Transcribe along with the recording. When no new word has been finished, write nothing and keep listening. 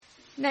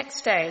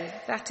Next day,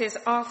 that is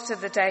after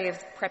the day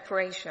of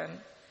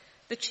preparation,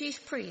 the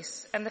chief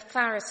priests and the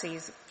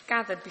Pharisees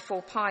gathered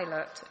before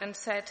Pilate and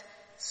said,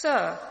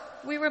 "Sir,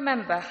 we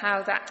remember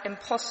how that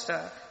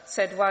impostor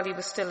said while he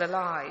was still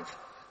alive,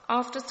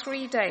 'After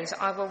 3 days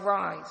I will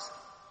rise.'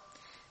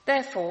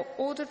 Therefore,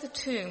 order the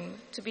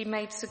tomb to be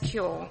made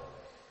secure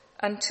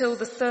until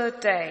the 3rd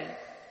day,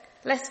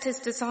 lest his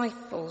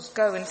disciples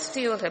go and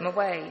steal him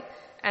away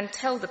and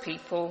tell the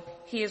people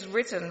he is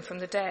risen from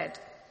the dead.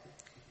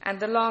 And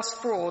the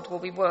last fraud will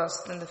be worse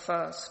than the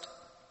first."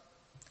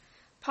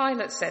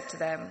 Pilate said to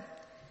them,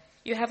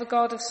 "You have a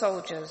guard of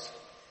soldiers.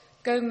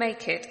 Go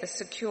make it as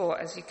secure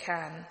as you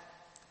can."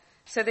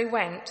 So they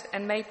went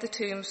and made the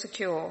tomb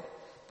secure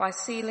by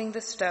sealing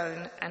the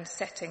stone and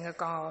setting a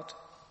guard.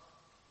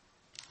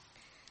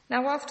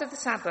 Now after the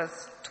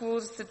Sabbath,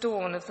 towards the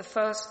dawn of the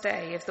 1st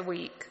day of the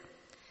week,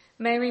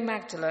 Mary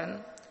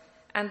Magdalene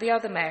and the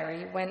other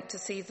Mary went to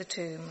see the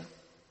tomb.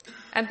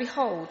 And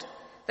behold,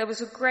 there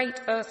was a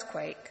great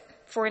earthquake,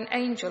 for an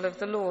angel of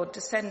the Lord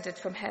descended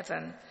from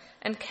heaven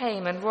and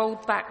came and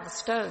rolled back the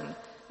stone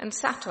and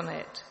sat on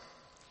it.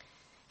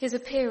 His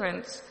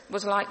appearance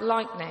was like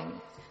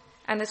lightning,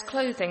 and his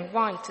clothing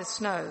white as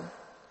snow.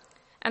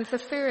 And for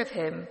fear of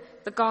him,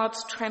 the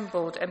guards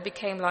trembled and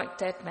became like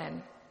dead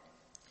men.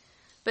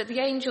 But the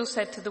angel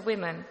said to the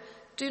women,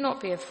 "Do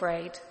not be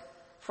afraid,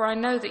 for I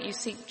know that you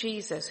seek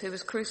Jesus who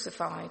was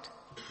crucified.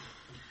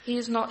 He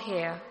is not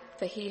here,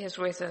 for he has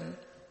risen."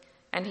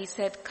 And he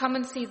said, "Come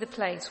and see the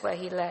place where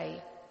he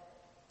lay.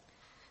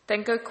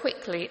 Then go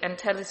quickly and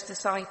tell his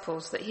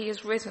disciples that he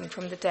is risen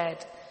from the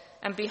dead,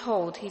 and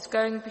behold, he's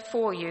going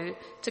before you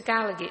to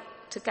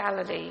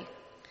Galilee.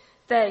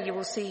 There you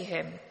will see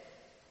him.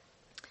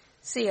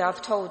 See,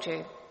 I've told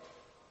you."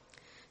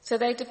 So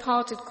they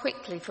departed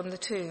quickly from the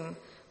tomb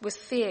with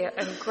fear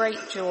and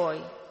great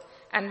joy,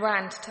 and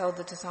ran to tell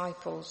the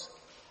disciples.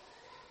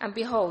 And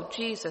behold,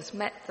 Jesus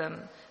met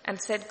them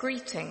and said,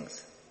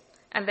 "Greetings."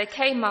 And they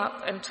came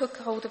up and took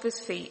hold of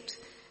his feet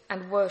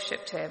and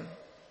worshipped him.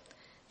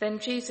 Then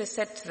Jesus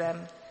said to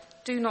them,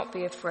 "Do not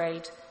be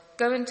afraid.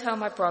 Go and tell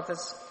my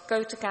brothers,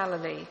 go to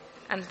Galilee,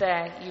 and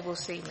there you will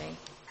see me."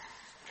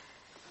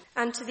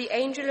 And to the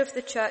angel of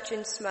the church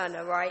in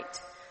Smyrna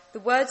write, the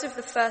words of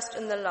the first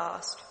and the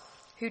last,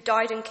 who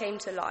died and came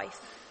to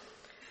life.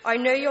 I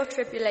know your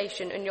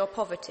tribulation and your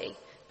poverty,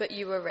 but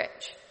you are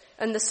rich,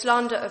 and the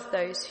slander of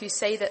those who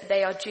say that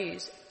they are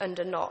Jews and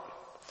are not,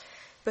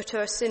 but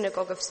are a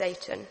synagogue of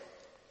Satan.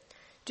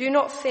 Do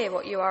not fear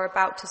what you are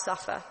about to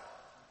suffer.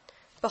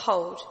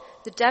 Behold,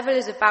 the devil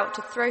is about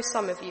to throw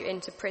some of you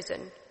into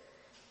prison,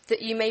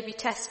 that you may be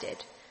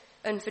tested,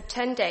 and for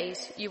 10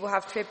 days you will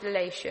have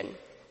tribulation.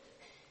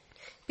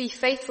 Be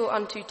faithful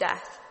unto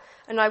death,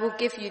 and I will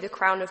give you the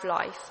crown of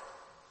life.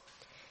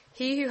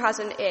 He who has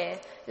an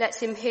ear,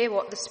 let him hear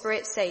what the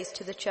Spirit says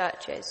to the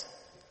churches.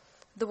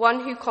 The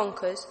one who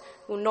conquers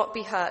will not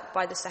be hurt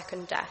by the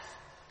second death.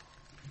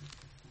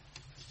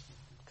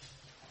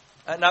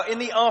 Now, in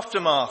the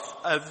aftermath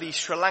of the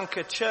Sri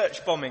Lanka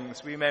church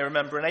bombings, we may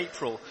remember in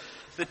April,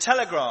 the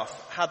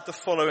Telegraph had the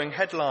following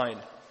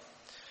headline: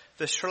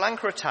 "The Sri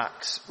Lanka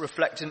attacks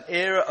reflect an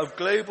era of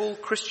global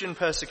Christian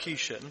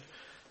persecution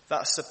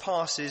that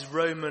surpasses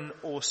Roman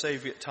or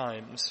Soviet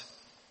times."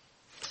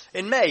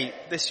 In May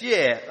this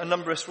year, a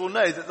number of us will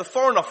know that the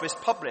Foreign Office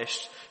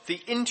published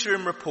the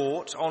interim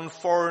report on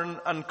Foreign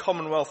and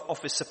Commonwealth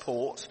Office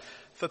support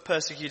for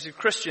persecuted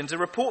Christians, a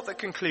report that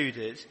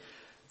concluded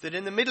that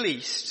in the Middle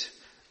East,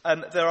 in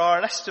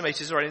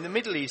the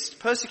Middle East,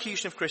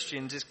 persecution of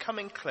Christians is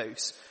coming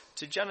close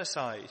to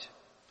genocide,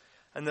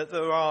 and that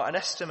there are an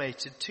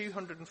estimated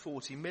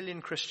 240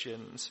 million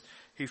Christians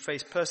who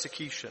face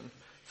persecution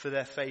for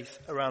their faith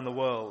around the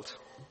world.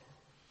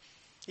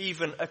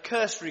 Even a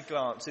cursory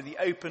glance at the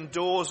Open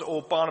Doors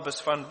or Barnabas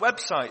Fund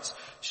websites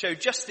show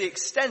just the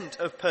extent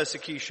of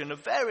persecution of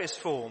various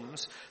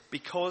forms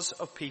because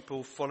of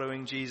people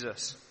following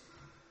Jesus.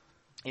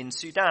 In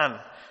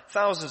Sudan,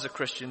 thousands of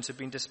Christians have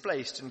been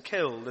displaced and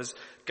killed as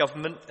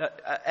government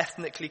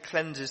ethnically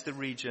cleanses the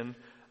region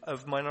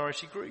of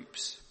minority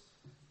groups.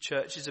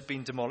 Churches have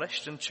been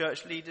demolished and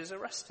church leaders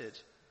arrested.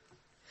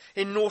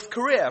 In North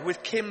Korea,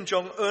 with Kim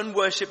Jong-un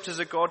worshipped as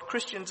a god,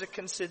 Christians are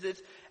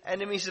considered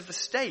enemies of the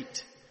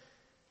state.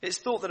 It's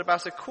thought that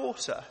about a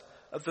quarter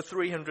of the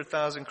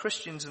 300,000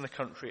 Christians in the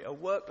country are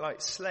worked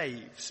like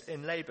slaves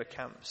in labour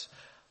camps,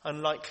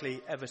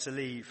 unlikely ever to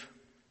leave.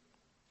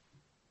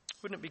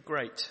 Wouldn't it be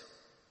great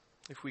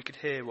if we could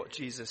hear what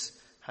Jesus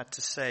had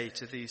to say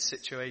to these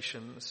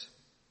situations?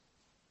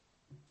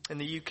 In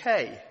the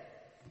UK,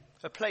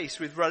 a place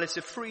with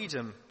relative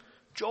freedom,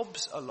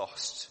 jobs are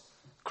lost.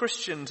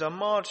 Christians are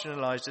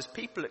marginalised as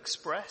people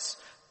express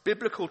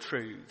biblical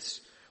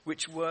truths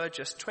which were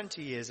just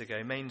 20 years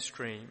ago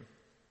mainstream.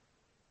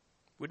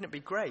 Wouldn't it be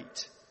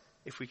great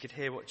if we could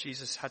hear what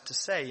Jesus had to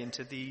say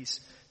into these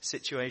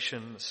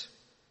situations?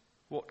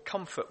 What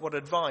comfort, what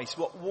advice,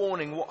 what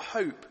warning, what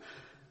hope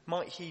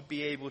might he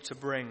be able to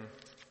bring?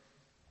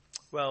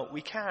 Well,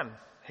 we can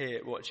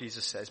hear what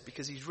Jesus says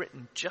because he's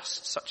written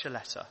just such a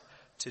letter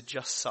to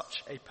just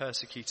such a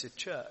persecuted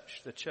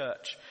church, the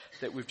church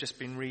that we've just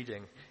been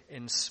reading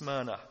in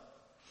Smyrna.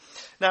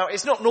 Now,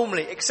 it's not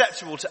normally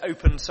acceptable to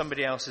open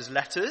somebody else's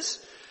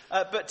letters,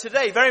 but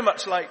today, very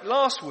much like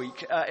last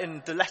week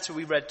in the letter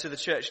we read to the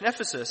church in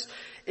Ephesus,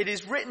 it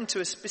is written to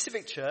a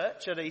specific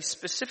church at a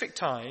specific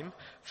time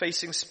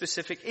facing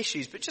specific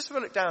issues. But just have a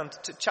look down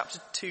to chapter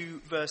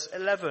 2, verse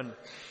 11.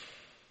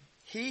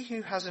 He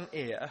who has an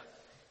ear,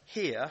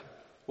 hear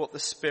what the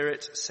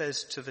Spirit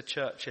says to the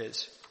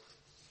churches.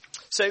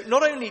 So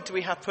not only do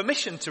we have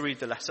permission to read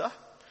the letter,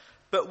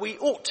 but we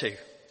ought to.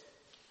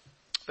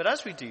 But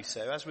as we do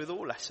so, as with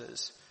all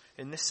letters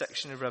in this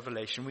section of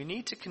Revelation, we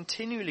need to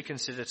continually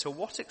consider to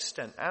what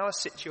extent our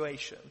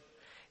situation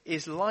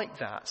is like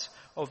that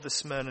of the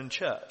Smyrna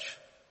church.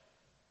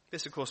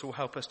 This, of course, will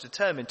help us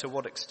determine to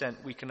what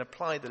extent we can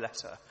apply the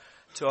letter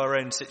to our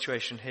own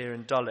situation here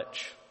in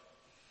Dulwich.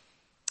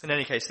 In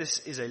any case, this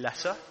is a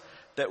letter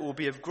that will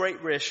be of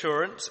great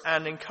reassurance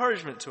and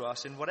encouragement to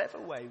us in whatever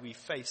way we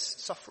face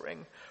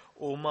suffering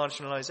or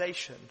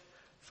marginalisation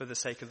for the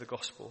sake of the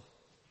gospel.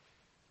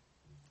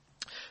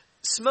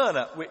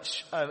 Smyrna,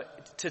 which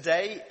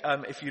today,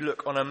 if you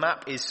look on a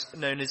map, is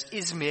known as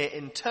Izmir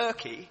in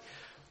Turkey,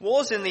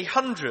 was in the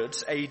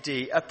hundreds AD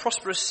a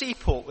prosperous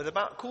seaport with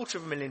about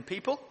 250,000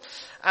 people,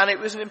 and it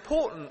was an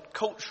important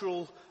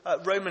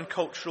Roman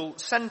cultural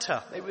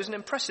centre. It was an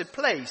impressive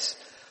place,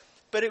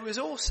 but it was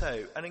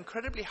also an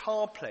incredibly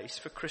hard place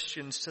for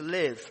Christians to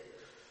live.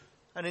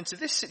 And into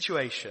this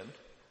situation,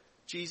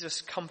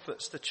 Jesus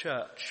comforts the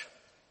church.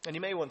 And you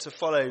may want to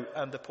follow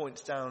the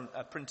points down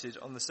printed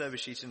on the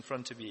service sheet in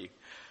front of you.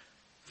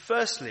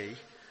 Firstly,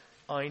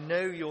 I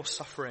know your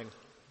suffering.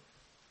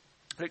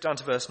 Look down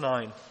to verse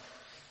 9.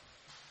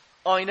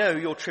 I know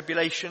your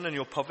tribulation and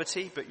your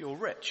poverty, but you're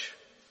rich.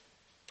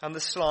 And the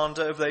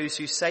slander of those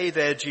who say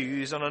they're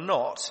Jews and are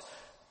not,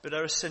 but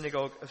are a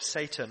synagogue of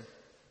Satan.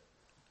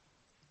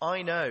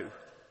 I know.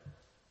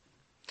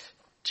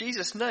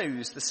 Jesus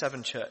knows the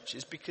seven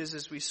churches because,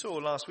 as we saw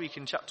last week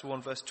in chapter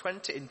 1 verse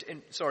 20,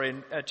 in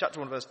chapter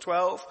 1 verse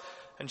 12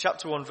 and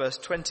chapter 1 verse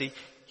 20,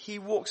 he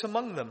walks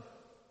among them.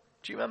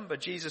 Do you remember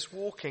Jesus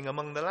walking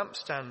among the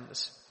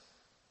lampstands?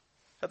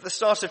 At the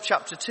start of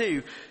chapter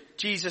 2,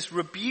 Jesus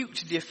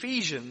rebuked the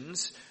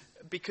Ephesians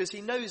because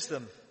he knows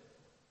them.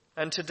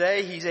 And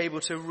today he's able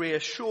to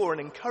reassure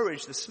and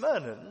encourage the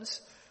Smyrnans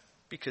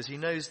because he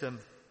knows them.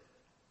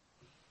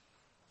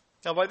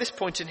 Now, by this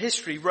point in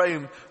history,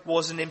 Rome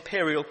was an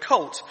imperial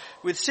cult,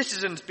 with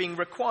citizens being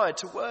required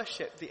to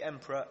worship the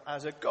emperor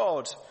as a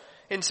god.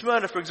 In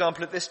Smyrna, for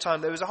example, at this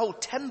time, there was a whole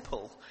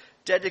temple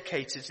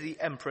dedicated to the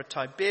emperor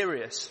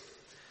Tiberius.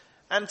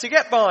 And to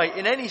get by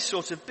in any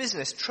sort of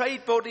business,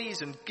 trade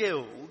bodies and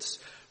guilds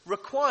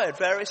required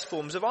various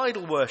forms of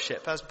idol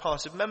worship as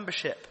part of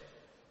membership.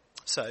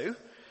 So,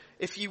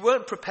 if you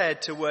weren't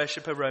prepared to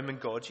worship a Roman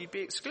god, you'd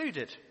be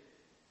excluded.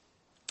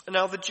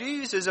 Now, the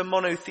Jews, as a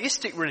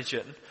monotheistic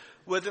religion,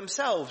 were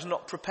themselves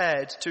not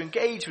prepared to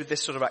engage with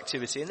this sort of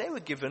activity, and they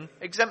were given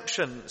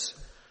exemptions.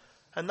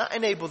 And that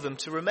enabled them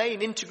to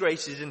remain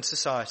integrated in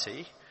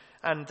society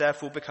and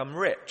therefore become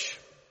rich.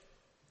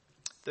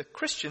 The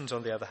Christians,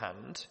 on the other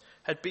hand,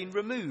 had been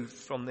removed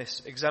from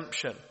this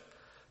exemption.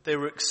 They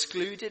were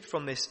excluded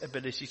from this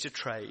ability to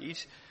trade,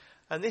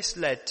 and this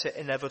led to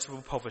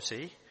inevitable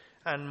poverty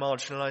and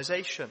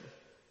marginalisation.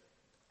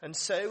 And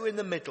so, in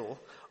the middle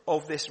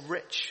of this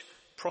rich,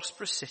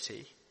 prosperous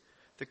city,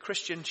 the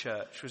Christian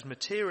church was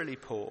materially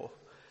poor,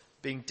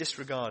 being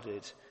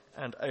disregarded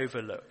and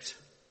overlooked.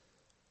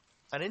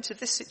 And into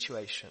this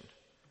situation,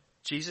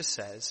 Jesus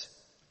says,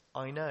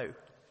 I know.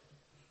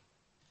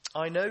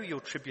 I know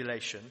your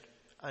tribulation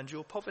and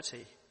your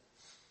poverty.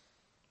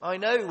 I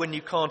know when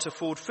you can't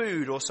afford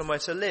food or somewhere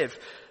to live.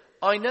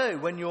 I know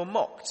when you're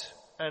mocked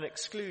and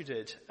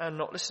excluded and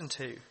not listened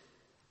to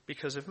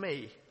because of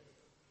me.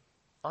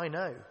 I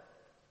know.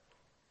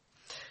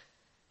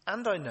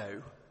 And I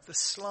know the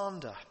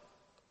slander.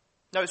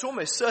 Now, it's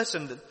almost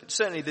certain that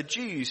certainly the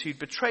Jews who'd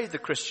betrayed the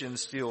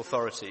Christians to the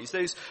authorities,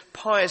 those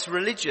pious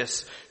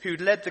religious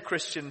who'd led the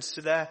Christians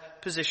to their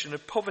position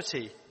of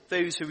poverty,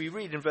 those who we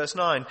read in verse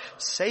 9,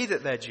 say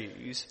that they're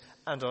Jews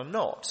and are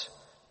not,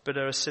 but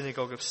are a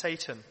synagogue of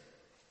Satan.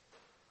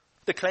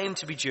 The claim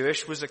to be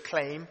Jewish was a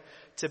claim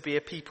to be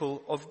a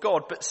people of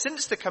God. But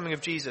since the coming of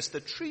Jesus, the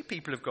true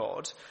people of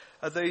God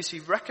are those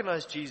who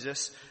recognize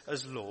Jesus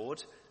as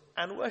Lord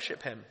and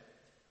worship him.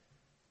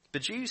 The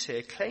Jews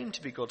here claim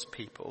to be God's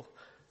people,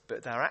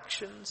 but their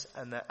actions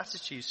and their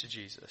attitudes to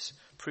Jesus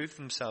prove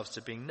themselves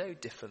to be no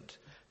different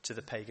to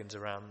the pagans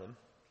around them.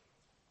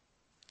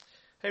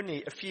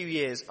 Only a few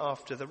years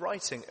after the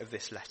writing of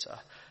this letter,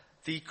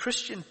 the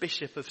Christian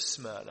bishop of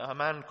Smyrna, a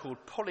man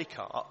called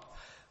Polycarp,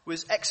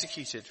 was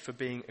executed for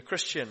being a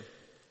Christian.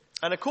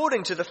 And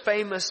according to the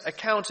famous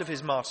account of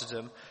his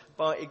martyrdom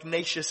by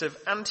Ignatius of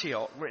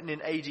Antioch, written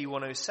in AD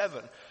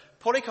 107,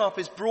 Polycarp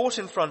is brought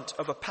in front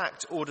of a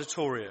packed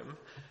auditorium,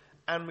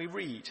 and we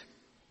read,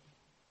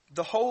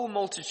 The whole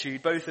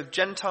multitude, both of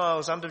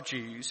Gentiles and of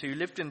Jews who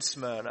lived in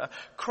Smyrna,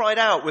 cried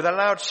out with a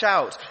loud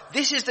shout,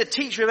 "This is the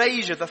teacher of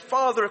Asia, the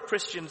father of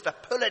Christians, the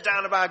puller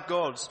down of our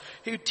gods,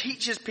 who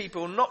teaches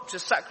people not to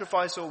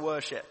sacrifice or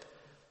worship."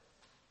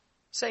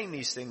 Saying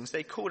these things,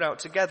 they called out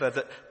together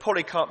that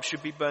Polycarp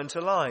should be burnt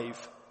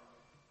alive.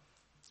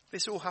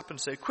 This all happened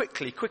so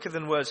quickly, quicker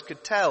than words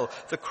could tell.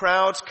 The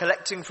crowds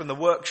collecting from the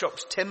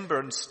workshops timber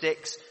and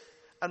sticks,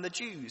 and the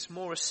Jews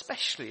more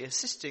especially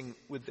assisting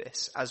with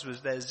this, as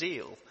was their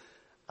zeal,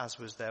 as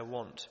was their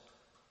wont.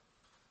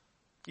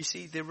 You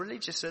see, the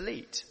religious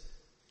elite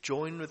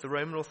joined with the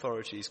Roman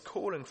authorities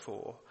calling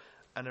for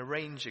and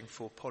arranging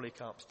for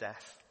Polycarp's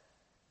death.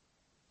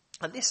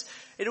 And this,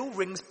 it all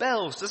rings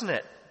bells, doesn't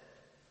it?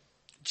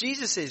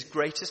 Jesus'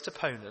 greatest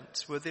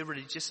opponents were the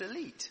religious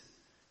elite.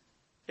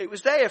 It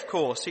was they, of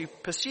course, who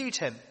pursued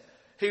him,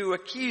 who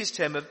accused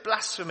him of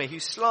blasphemy, who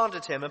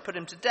slandered him and put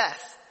him to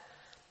death.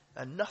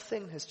 And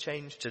nothing has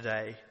changed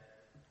today.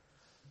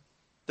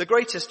 The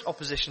greatest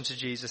opposition to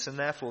Jesus, and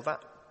therefore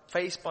that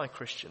faced by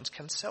Christians,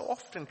 can so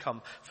often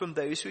come from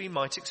those who we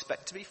might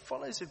expect to be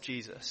followers of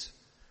Jesus.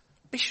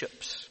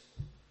 Bishops,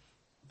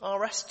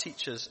 RS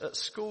teachers at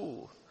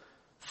school,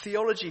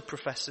 theology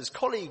professors,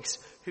 colleagues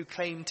who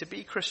claim to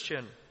be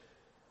Christian.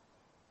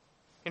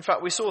 In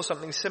fact, we saw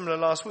something similar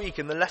last week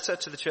in the letter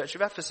to the church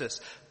of Ephesus.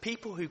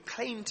 People who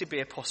claimed to be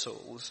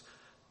apostles,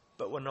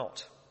 but were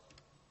not.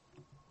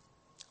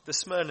 The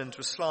Smyrnans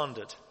were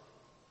slandered.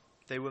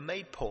 They were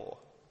made poor.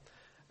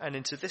 And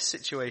into this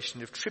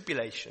situation of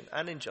tribulation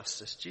and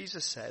injustice,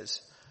 Jesus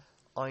says,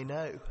 "I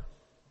know.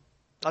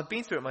 I've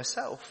been through it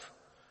myself.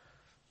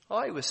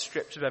 I was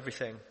stripped of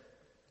everything.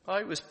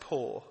 I was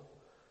poor.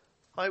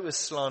 I was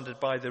slandered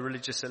by the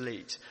religious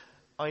elite.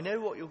 I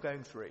know what you're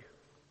going through.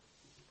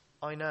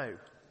 I know."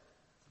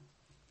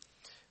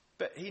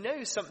 But he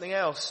knows something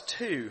else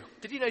too.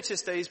 Did you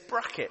notice those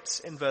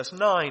brackets in verse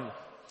 9?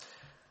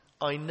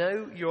 "I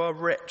know you are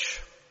rich."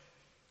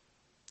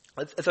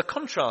 The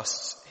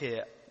contrasts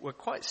here were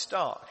quite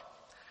stark.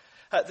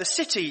 The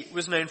city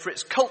was known for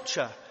its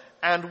culture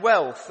and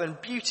wealth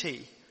and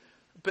beauty,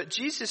 but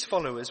Jesus'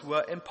 followers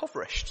were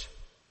impoverished.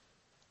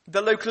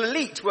 The local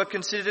elite were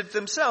considered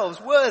themselves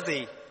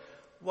worthy,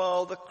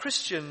 while the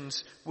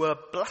Christians were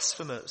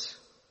blasphemers.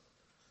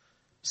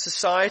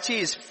 Society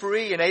is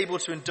free and able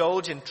to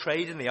indulge in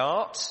trade and the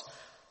arts.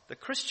 The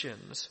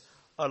Christians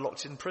are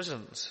locked in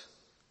prisons.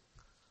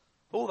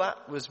 All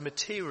that was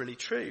materially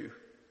true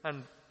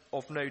and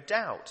of no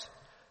doubt.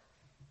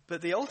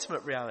 But the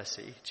ultimate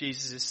reality,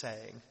 Jesus is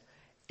saying,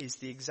 is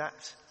the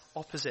exact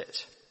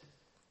opposite.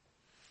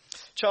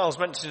 Charles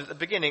mentioned at the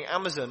beginning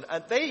Amazon,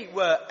 and they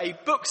were a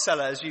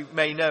bookseller, as you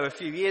may know, a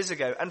few years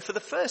ago. And for the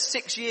first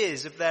 6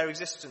 years of their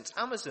existence,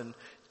 Amazon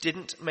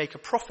didn't make a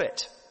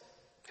profit.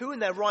 Who in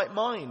their right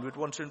mind would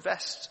want to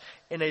invest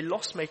in a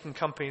loss-making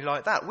company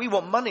like that? We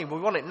want money,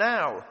 we want it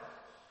now.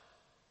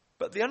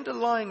 But the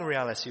underlying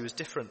reality was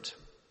different.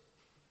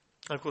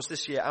 And of course,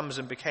 this year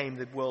Amazon became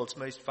the world's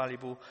most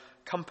valuable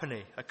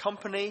company. A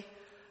company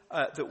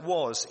that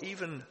was,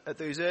 even at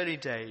those early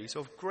days,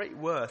 of great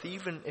worth,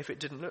 even if it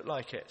didn't look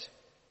like it.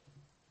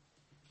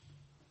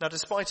 Now,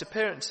 despite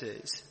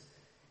appearances,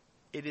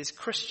 it is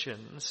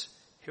Christians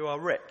who are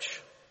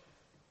rich.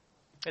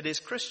 It is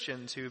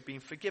Christians who have been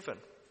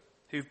forgiven,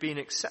 who've been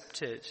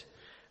accepted,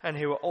 and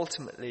who are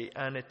ultimately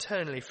and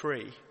eternally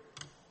free.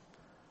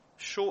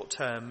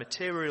 Short-term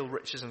material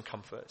riches and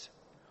comfort,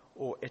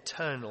 or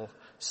eternal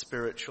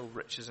spiritual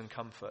riches and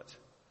comfort.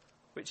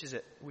 Which is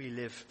it we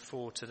live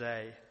for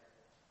today?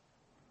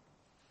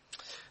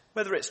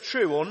 Whether it's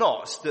true or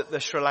not that the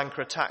Sri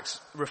Lanka attacks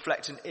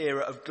reflect an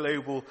era of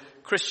global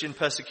Christian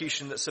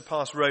persecution that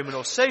surpassed Roman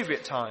or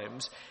Soviet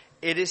times,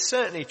 it is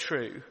certainly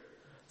true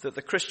that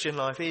the Christian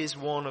life is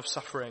one of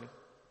suffering.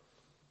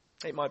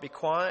 It might be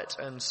quiet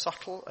and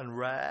subtle and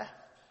rare.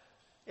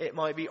 It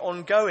might be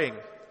ongoing,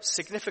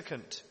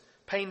 significant,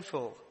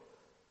 painful.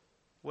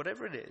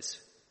 Whatever it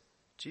is,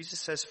 Jesus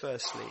says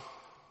firstly,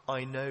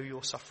 "I know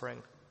your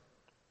suffering."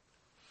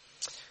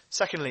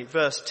 Secondly,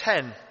 verse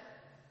 10,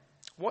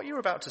 "What you're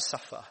about to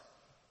suffer,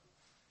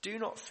 do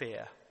not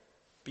fear,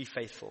 be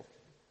faithful."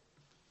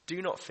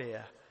 Do not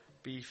fear,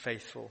 be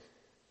faithful.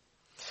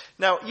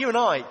 Now, you and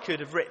I could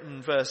have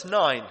written verse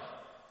 9,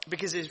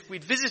 because if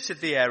we'd visited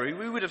the area,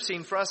 we would have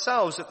seen for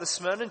ourselves that the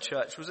Smyrna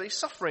church was a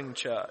suffering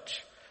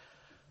church.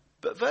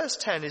 But verse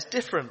 10 is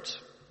different,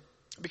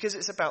 because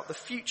it's about the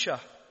future.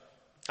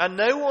 And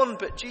no one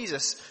but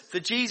Jesus, the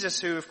Jesus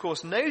who of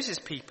course knows his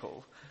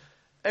people,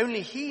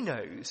 only he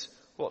knows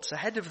what's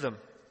ahead of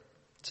them.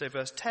 So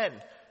verse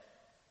 10,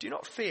 "Do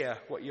not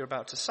fear what you're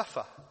about to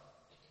suffer.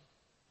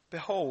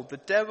 Behold, the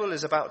devil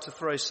is about to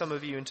throw some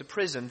of you into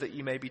prison that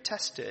you may be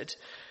tested,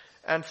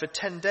 and for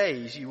 10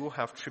 days you will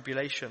have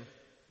tribulation."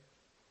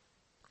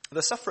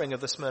 The suffering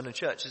of the Smyrna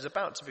church is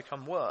about to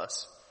become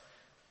worse.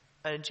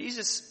 And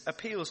Jesus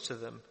appeals to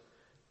them,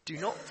 do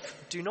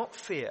not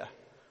fear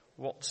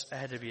what's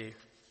ahead of you.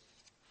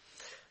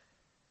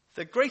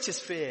 The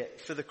greatest fear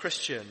for the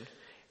Christian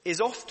is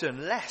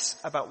often less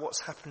about what's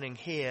happening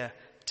here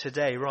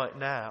today, right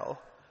now,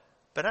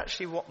 but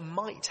actually what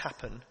might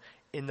happen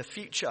in the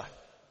future.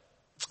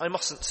 I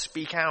mustn't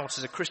speak out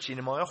as a Christian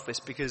in my office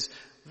because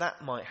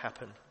that might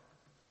happen.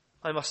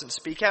 I mustn't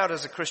speak out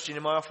as a Christian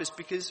in my office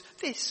because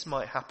this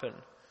might happen.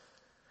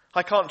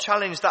 I can't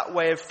challenge that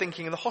way of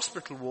thinking in the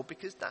hospital ward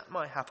because that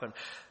might happen.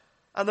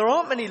 And there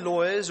aren't many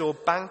lawyers or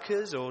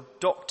bankers or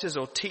doctors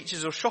or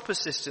teachers or shop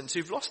assistants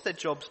who've lost their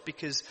jobs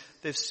because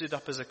they've stood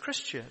up as a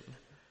Christian,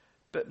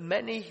 but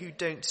many who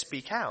don't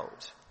speak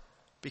out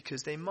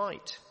because they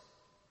might.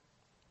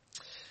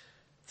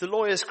 The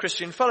Lawyers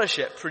Christian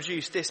Fellowship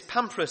produced this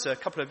pamphlet a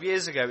couple of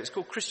years ago. It's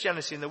called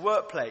Christianity in the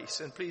Workplace,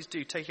 and please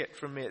do take it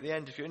from me at the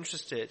end if you're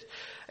interested.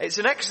 It's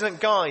an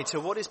excellent guide to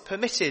what is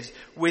permitted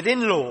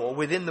within law,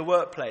 within the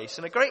workplace,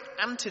 and a great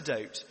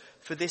antidote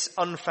for this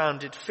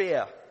unfounded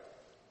fear.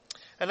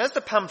 And as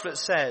the pamphlet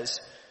says,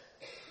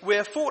 we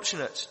are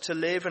fortunate to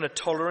live in a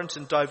tolerant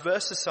and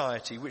diverse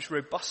society which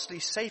robustly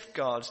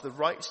safeguards the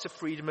rights to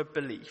freedom of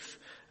belief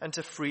and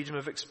to freedom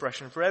of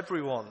expression for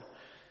everyone.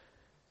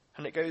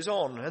 And it goes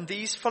on, and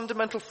these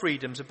fundamental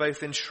freedoms are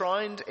both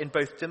enshrined in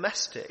both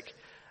domestic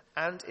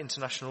and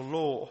international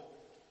law.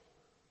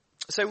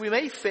 So we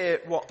may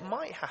fear what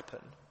might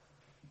happen,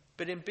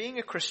 but in being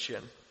a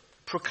Christian,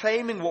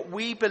 proclaiming what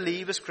we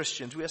believe as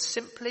Christians, we are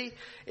simply,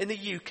 in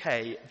the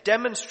UK,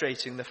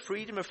 demonstrating the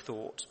freedom of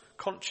thought,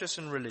 conscience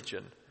and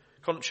religion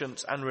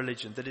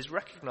that is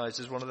recognised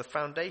as one of the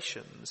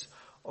foundations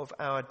of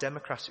our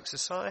democratic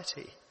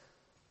society.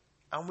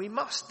 And we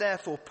must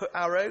therefore put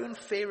our own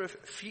fear of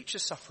future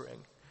suffering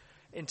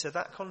into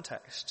that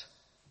context.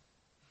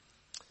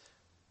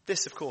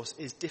 This, of course,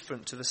 is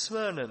different to the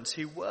Smyrnans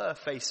who were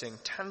facing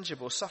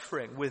tangible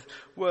suffering with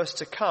worse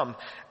to come.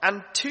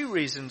 And two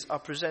reasons are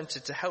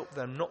presented to help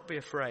them not be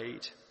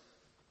afraid.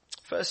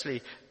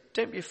 Firstly,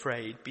 don't be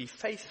afraid, be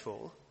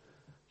faithful.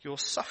 Your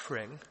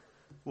suffering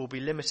will be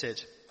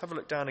limited. Have a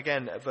look down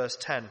again at verse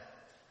 10.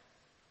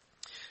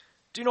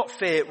 Do not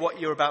fear what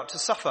you're about to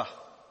suffer.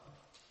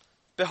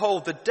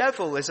 Behold, the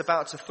devil is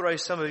about to throw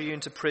some of you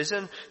into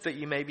prison that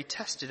you may be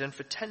tested, and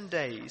for 10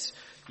 days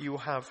you will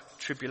have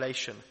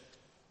tribulation.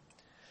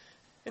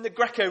 In the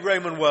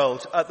Greco-Roman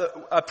world,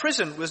 a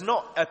prison was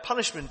not a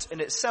punishment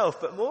in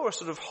itself, but more a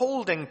sort of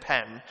holding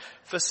pen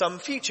for some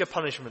future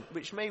punishment,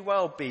 which may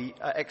well be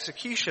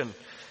execution.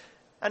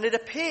 And it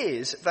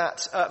appears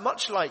that,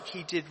 much like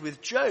he did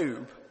with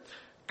Job,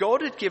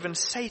 God had given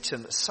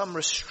Satan some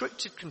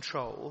restricted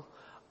control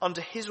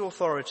under his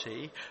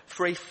authority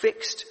for a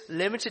fixed,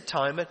 limited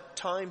time, a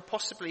time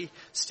possibly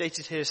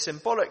stated here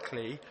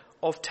symbolically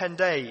of 10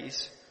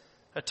 days,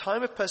 a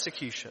time of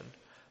persecution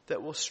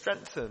that will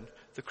strengthen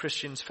the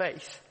Christian's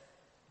faith.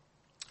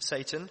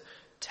 Satan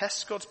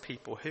tests God's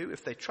people who,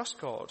 if they trust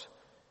God,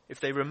 if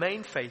they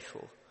remain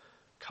faithful,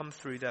 come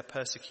through their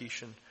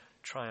persecution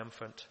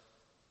triumphant.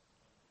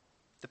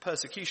 The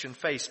persecution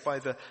faced by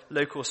the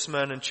local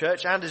Smyrna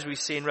church, and as we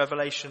see in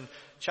Revelation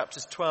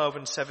chapters 12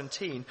 and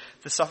 17,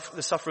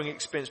 the suffering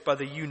experienced by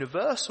the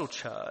universal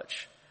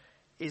church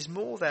is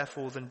more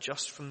therefore than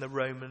just from the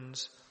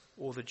Romans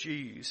or the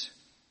Jews.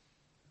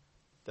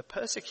 The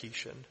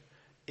persecution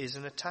is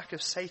an attack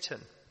of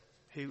Satan,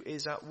 who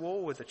is at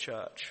war with the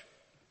church.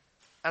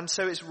 And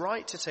so it's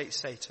right to take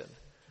Satan.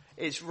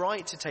 It's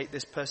right to take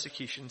this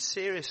persecution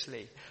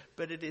seriously,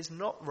 but it is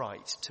not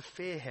right to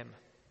fear him.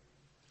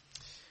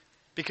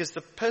 Because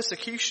the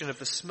persecution of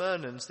the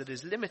Smyrnans that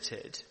is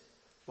limited,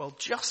 well,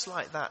 just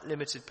like that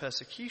limited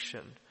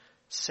persecution,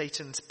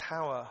 Satan's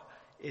power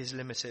is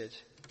limited.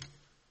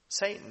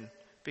 Satan,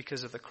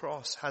 because of the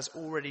cross, has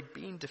already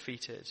been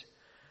defeated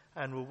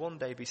and will one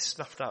day be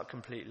snuffed out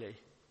completely.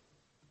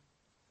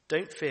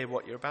 Don't fear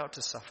what you're about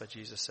to suffer,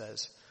 Jesus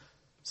says.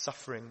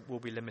 Suffering will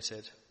be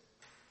limited.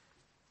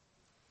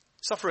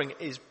 Suffering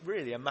is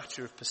really a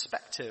matter of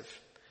perspective.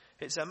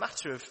 It's a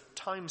matter of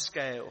time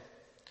scale.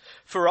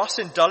 For us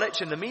in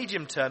Dulwich in the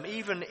medium term,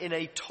 even in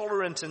a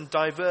tolerant and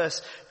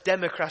diverse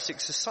democratic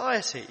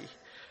society,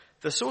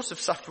 the sort of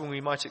suffering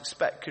we might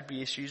expect could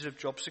be issues of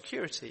job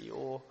security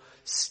or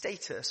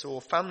status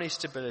or family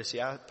stability,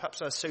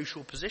 perhaps our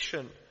social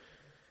position.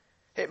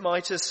 It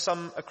might, as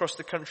some across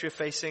the country are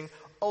facing,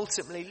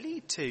 ultimately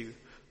lead to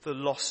the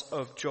loss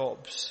of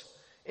jobs,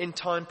 in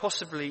time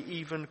possibly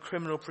even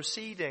criminal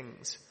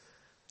proceedings.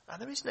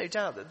 And there is no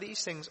doubt that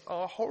these things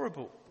are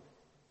horrible.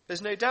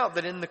 There's no doubt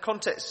that in the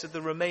context of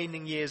the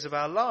remaining years of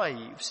our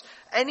lives,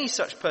 any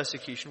such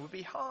persecution would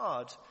be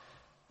hard,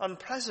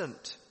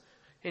 unpleasant,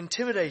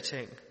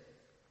 intimidating.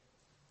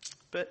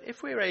 But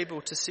if we're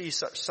able to see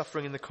such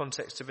suffering in the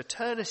context of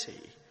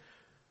eternity,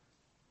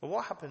 well,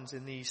 what happens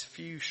in these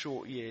few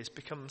short years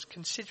becomes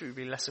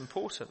considerably less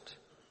important.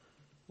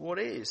 What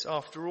is,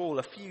 after all,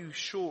 a few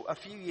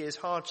years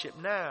hardship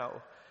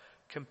now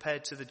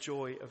compared to the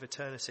joy of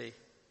eternity?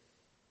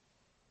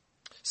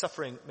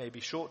 Suffering may be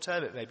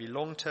short-term, it may be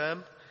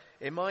long-term,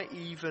 it might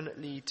even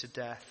lead to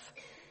death.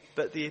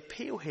 But the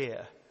appeal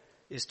here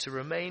is to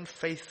remain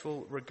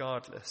faithful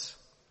regardless.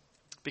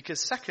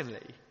 Because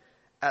secondly,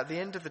 at the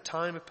end of the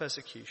time of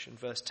persecution,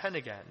 verse 10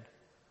 again,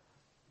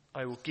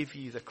 I will give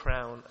you the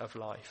crown of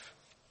life.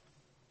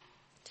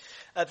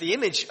 The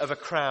image of a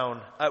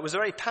crown was a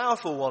very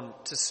powerful one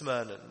to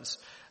Smyrnans,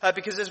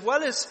 because as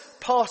well as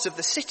part of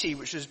the city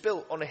which was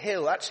built on a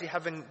hill actually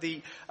having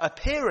the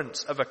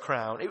appearance of a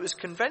crown, it was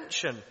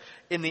convention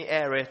in the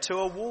area to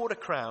award a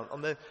crown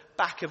on the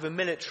back of a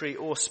military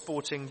or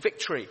sporting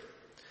victory.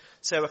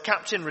 So a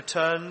captain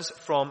returns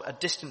from a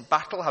distant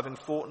battle having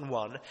fought and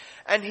won,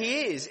 and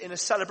he is, in a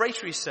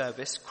celebratory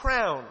service,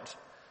 crowned.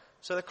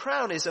 So the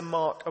crown is a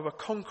mark of a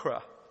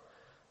conqueror.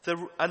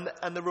 And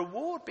the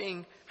reward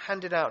being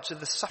handed out to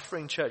the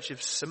suffering church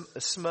of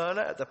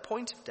Smyrna at the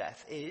point of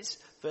death is,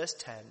 verse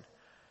 10,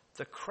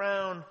 the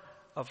crown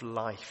of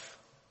life.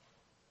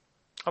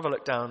 Have a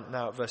look down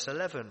now at verse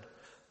 11.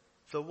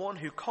 The one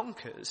who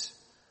conquers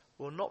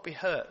will not be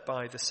hurt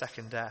by the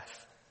second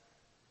death.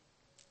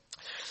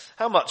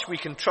 How much we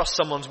can trust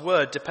someone's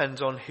word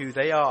depends on who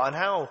they are and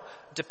how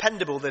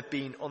dependable they've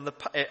been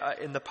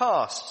in the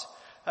past.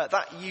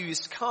 That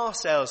used car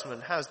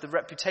salesman has the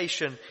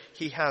reputation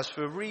he has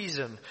for a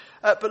reason.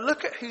 But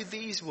look at who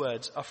these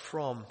words are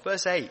from.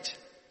 Verse 8.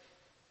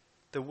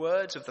 The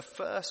words of the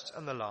first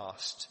and the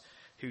last,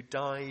 who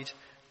died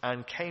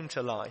and came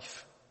to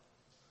life.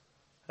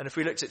 And if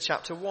we looked at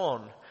chapter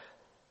 1,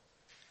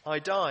 I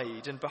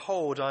died, and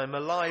behold, I am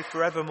alive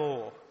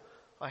forevermore.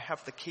 I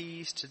have the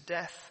keys to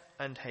death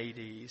and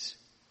Hades.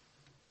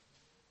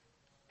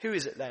 Who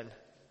is it then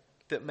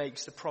that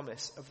makes the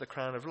promise of the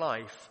crown of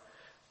life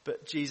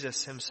but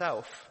Jesus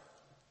himself?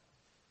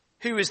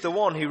 Who is the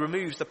one who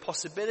removes the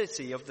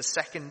possibility of the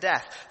second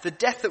death? The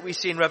death that we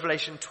see in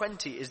Revelation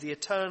 20 is the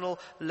eternal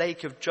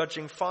lake of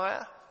judging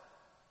fire,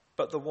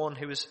 but the one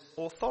who has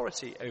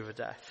authority over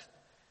death.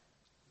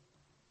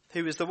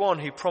 Who is the one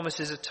who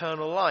promises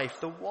eternal life,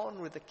 the one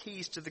with the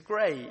keys to the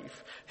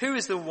grave? Who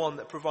is the one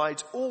that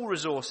provides all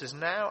resources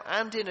now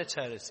and in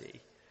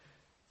eternity?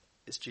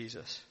 It's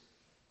Jesus.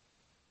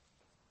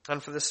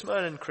 And for the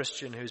Smyrnan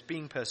Christian who is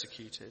being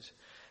persecuted,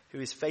 who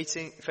is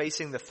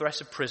facing the threat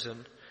of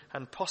prison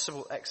and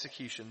possible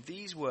execution,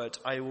 these words,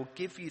 I will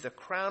give you the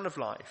crown of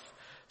life,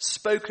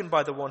 spoken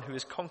by the one who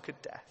has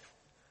conquered death.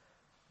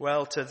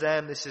 Well, to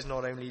them this is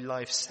not only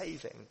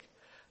life-saving,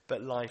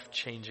 but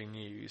life-changing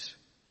news.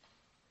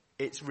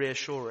 It's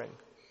reassuring,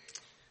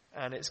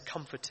 and it's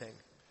comforting,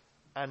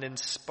 and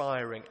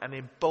inspiring, and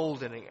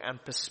emboldening,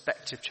 and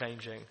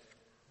perspective-changing.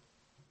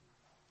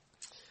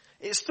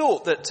 It's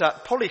thought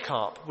that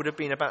Polycarp would have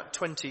been about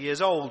 20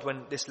 years old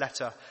when this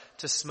letter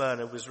to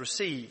Smyrna was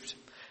received.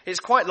 It's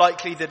quite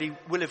likely that he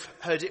will have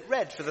heard it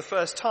read for the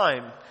first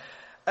time,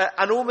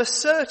 and almost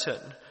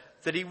certain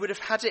that he would have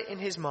had it in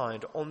his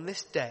mind on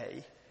this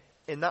day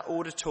in that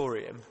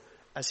auditorium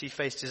as he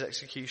faced his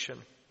execution.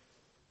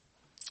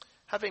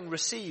 Having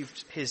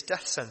received his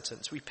death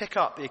sentence, we pick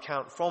up the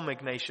account from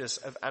Ignatius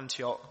of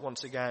Antioch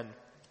once again.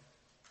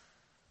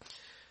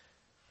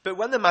 But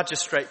when the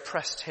magistrate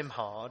pressed him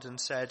hard and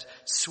said,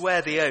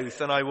 swear the oath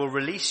and I will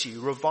release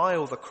you,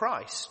 revile the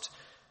Christ,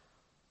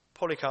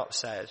 Polycarp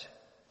said,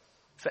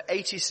 for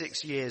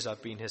 86 years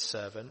I've been his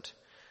servant,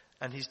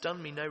 and he's done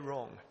me no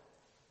wrong.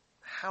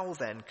 How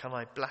then can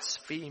I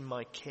blaspheme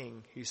my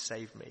king who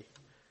saved me?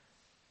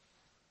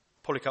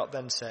 Polycarp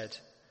then said,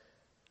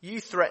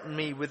 you threaten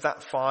me with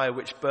that fire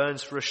which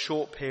burns for a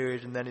short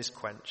period and then is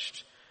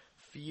quenched.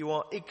 For you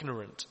are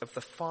ignorant of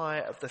the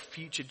fire of the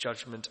future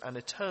judgment and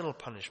eternal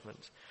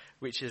punishment,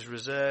 which is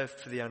reserved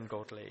for the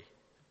ungodly.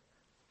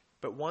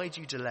 But why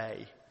do you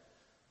delay?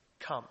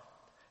 Come,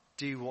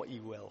 do what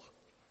you will.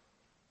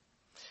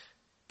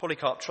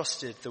 Polycarp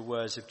trusted the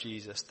words of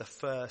Jesus, the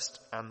first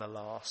and the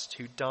last,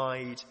 who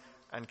died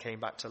and came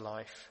back to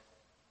life.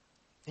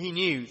 He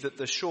knew that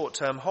the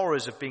short-term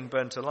horrors of being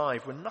burnt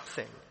alive were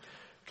nothing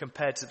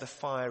compared to the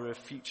fire of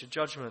future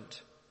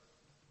judgment.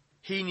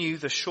 He knew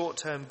the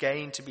short-term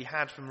gain to be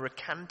had from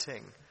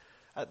recanting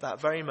at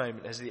that very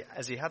moment,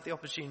 as he had the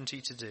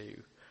opportunity to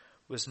do,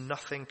 was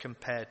nothing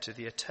compared to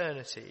the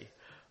eternity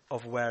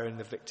of wearing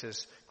the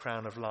victor's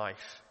crown of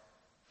life.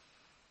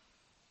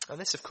 And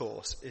this, of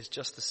course, is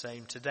just the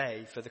same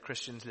today for the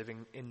Christians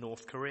living in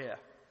North Korea,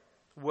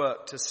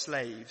 worked as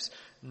slaves,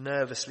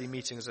 nervously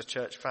meeting as a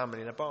church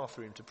family in a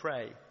bathroom to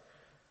pray.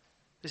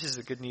 This is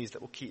the good news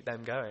that will keep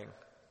them going.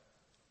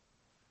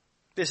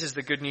 This is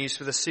the good news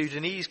for the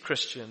Sudanese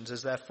Christians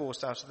as they're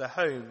forced out of their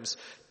homes,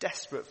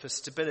 desperate for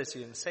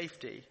stability and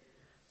safety.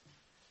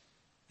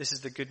 This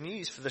is the good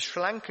news for the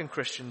Sri Lankan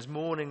Christians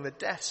mourning the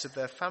deaths of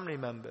their family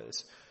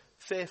members,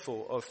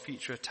 fearful of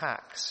future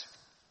attacks.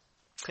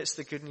 It's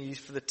the good news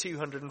for the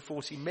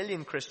 240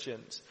 million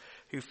Christians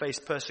who face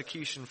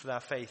persecution for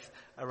their faith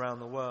around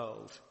the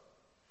world.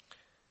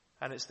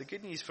 And it's the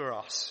good news for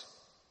us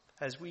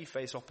as we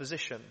face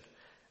opposition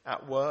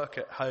at work,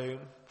 at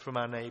home, from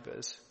our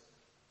neighbours.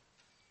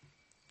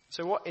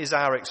 So what is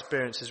our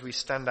experience as we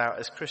stand out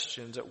as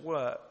Christians at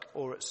work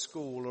or at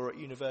school or at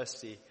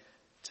university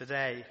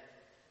today?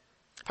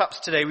 Perhaps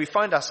today we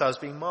find ourselves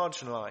being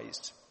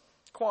marginalised,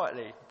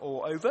 quietly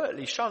or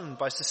overtly shunned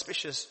by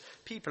suspicious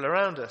people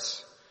around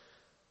us.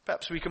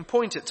 Perhaps we can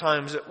point at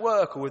times at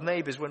work or with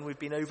neighbours when we've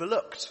been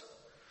overlooked.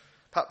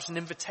 Perhaps an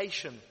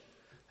invitation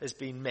has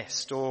been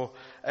missed, or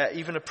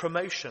even a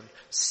promotion,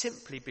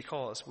 simply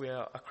because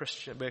we're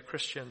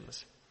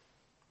Christians.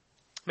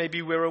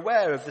 Maybe we're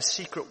aware of the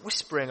secret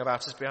whispering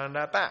about us behind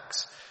our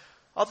backs,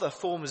 other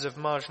forms of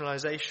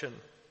marginalisation.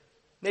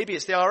 Maybe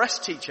it's the RS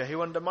teacher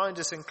who undermines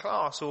us in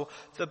class, or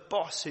the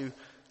boss who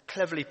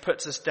cleverly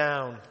puts us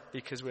down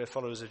because we're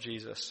followers of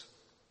Jesus.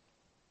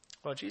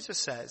 Well, Jesus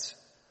says,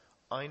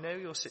 I know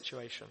your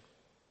situation.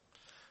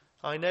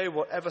 I know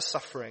whatever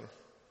suffering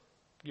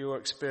you are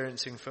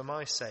experiencing for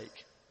my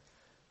sake.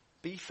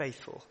 Be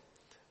faithful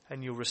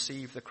and you'll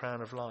receive the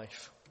crown of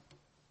life.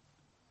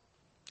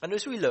 And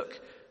as we look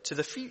to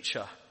the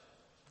future,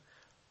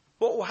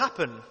 what will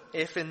happen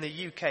if in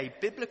the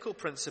UK biblical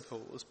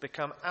principles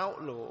become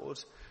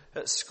outlawed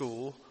at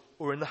school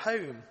or in the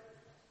home?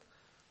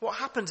 What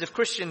happens if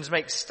Christians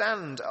make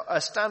stand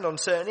on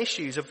certain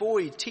issues,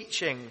 avoid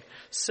teaching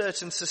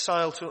certain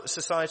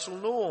societal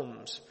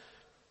norms?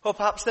 Or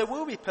perhaps there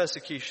will be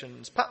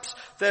persecutions. Perhaps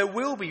there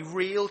will be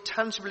real,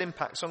 tangible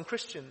impacts on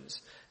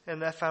Christians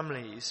and their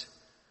families.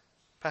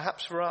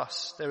 Perhaps for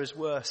us there is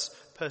worse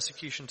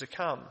persecution to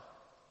come.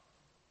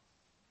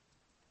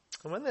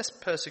 And when this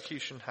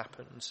persecution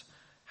happens,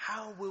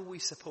 how will we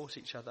support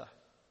each other?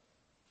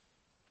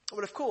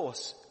 Well, of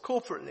course,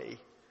 corporately,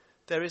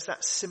 there is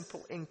that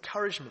simple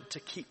encouragement to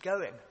keep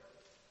going.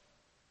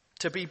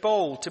 To be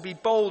bold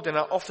in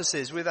our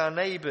offices, with our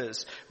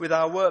neighbours, with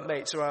our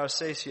workmates or our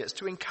associates,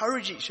 to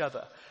encourage each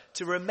other,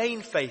 to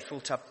remain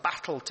faithful, to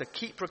battle, to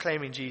keep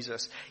proclaiming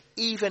Jesus,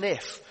 even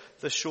if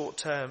the short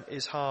term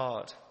is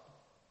hard.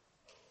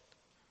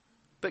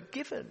 But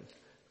given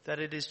that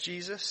it is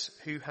Jesus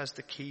who has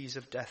the keys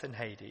of death and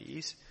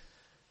Hades,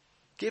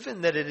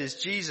 given that it is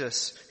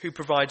Jesus who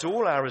provides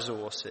all our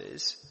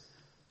resources,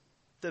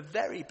 the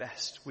very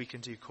best we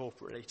can do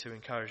corporately to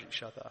encourage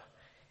each other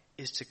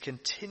is to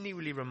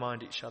continually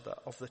remind each other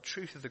of the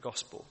truth of the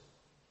gospel,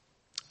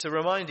 to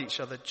remind each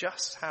other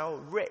just how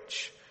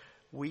rich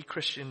we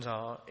Christians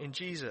are in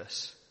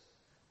Jesus.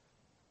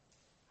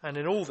 And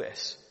in all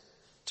this,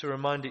 to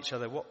remind each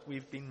other what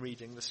we've been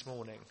reading this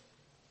morning.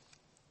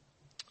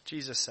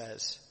 Jesus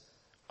says,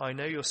 I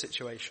know your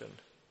situation.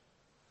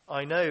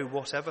 I know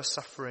whatever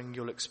suffering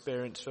you'll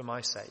experience for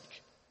my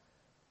sake.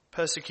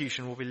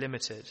 Persecution will be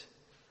limited.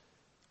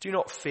 Do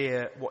not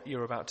fear what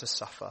you're about to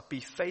suffer.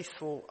 Be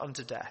faithful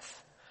unto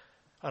death,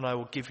 and I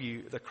will give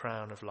you the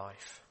crown of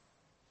life.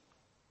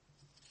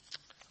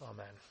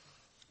 Amen.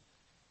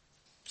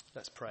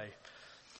 Let's pray.